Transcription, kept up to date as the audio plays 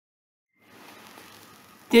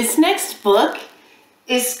This next book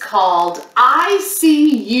is called I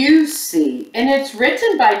See You See, and it's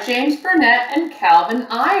written by James Burnett and Calvin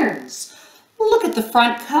Irons. Look at the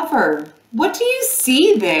front cover. What do you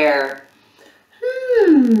see there?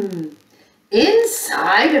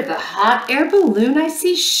 Inside of the hot air balloon, I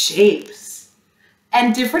see shapes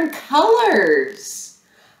and different colors.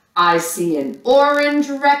 I see an orange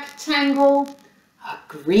rectangle, a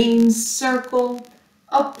green circle,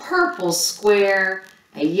 a purple square,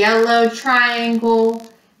 a yellow triangle,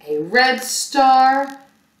 a red star,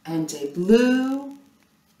 and a blue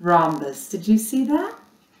rhombus. Did you see that?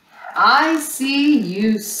 I see,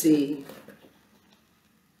 you see.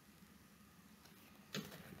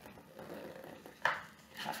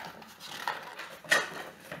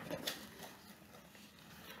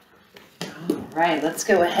 All right, let's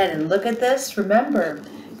go ahead and look at this. Remember,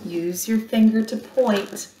 use your finger to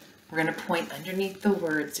point. We're going to point underneath the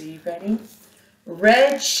words. Are you ready?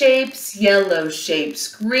 Red shapes, yellow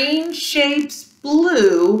shapes, green shapes,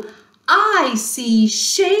 blue. I see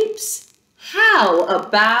shapes. How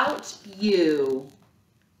about you?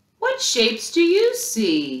 What shapes do you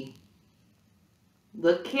see?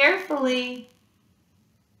 Look carefully.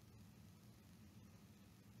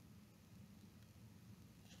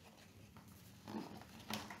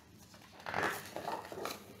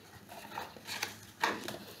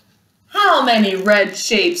 How many red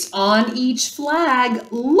shapes on each flag?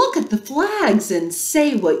 Look at the flags and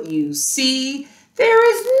say what you see. There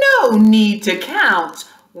is no need to count.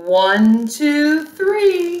 1, 2,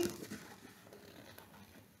 3.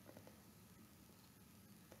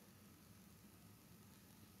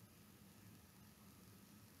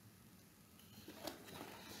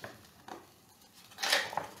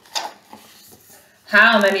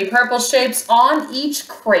 How many purple shapes on each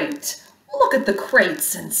crate? Look at the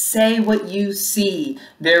crates and say what you see.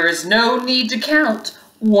 There is no need to count.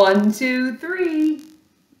 1, 2, 3.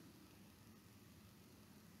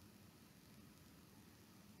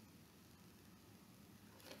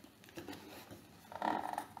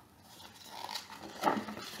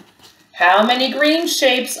 How many green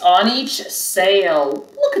shapes on each sail?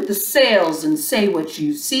 Look at the sails and say what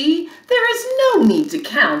you see. There is no need to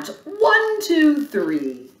count. 1, 2,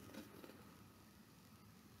 3.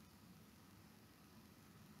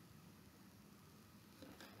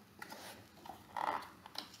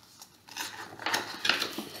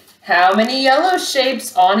 How many yellow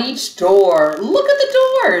shapes on each door? Look at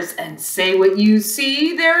the doors and say what you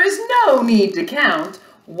see. There is no need to count.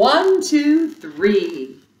 1, 2,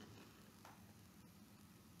 3.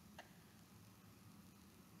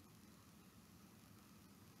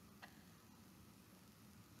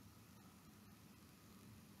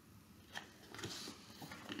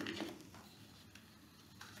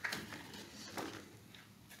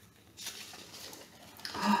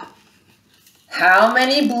 How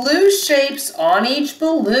many blue shapes on each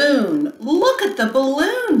balloon? Look at the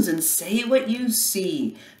balloons and say what you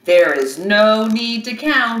see. There is no need to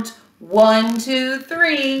count. 1, 2,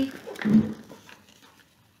 3.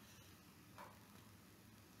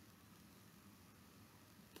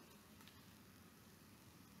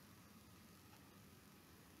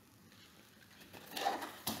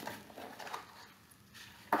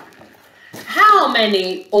 How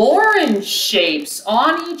many orange shapes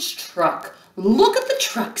on each truck? Look at the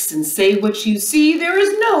trucks and say what you see. There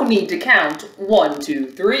is no need to count. 1,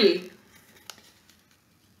 2, 3.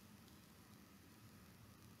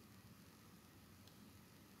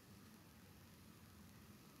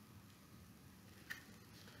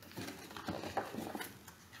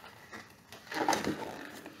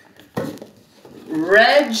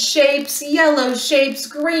 Red shapes, yellow shapes,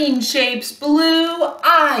 green shapes, blue.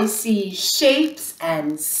 I see shapes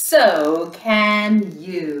and so can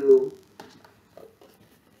you.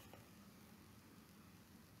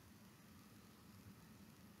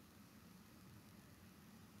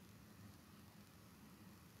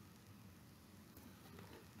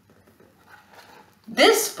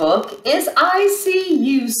 This book is I See,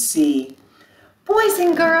 You See. Boys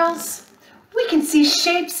and girls, we can see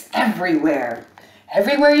shapes everywhere.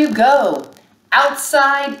 Everywhere you go,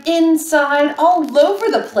 outside, inside, all over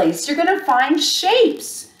the place, you're going to find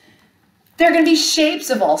shapes. There are going to be shapes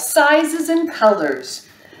of all sizes and colors.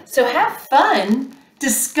 So have fun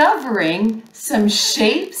discovering some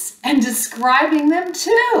shapes and describing them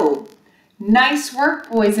too. Nice work,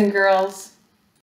 boys and girls.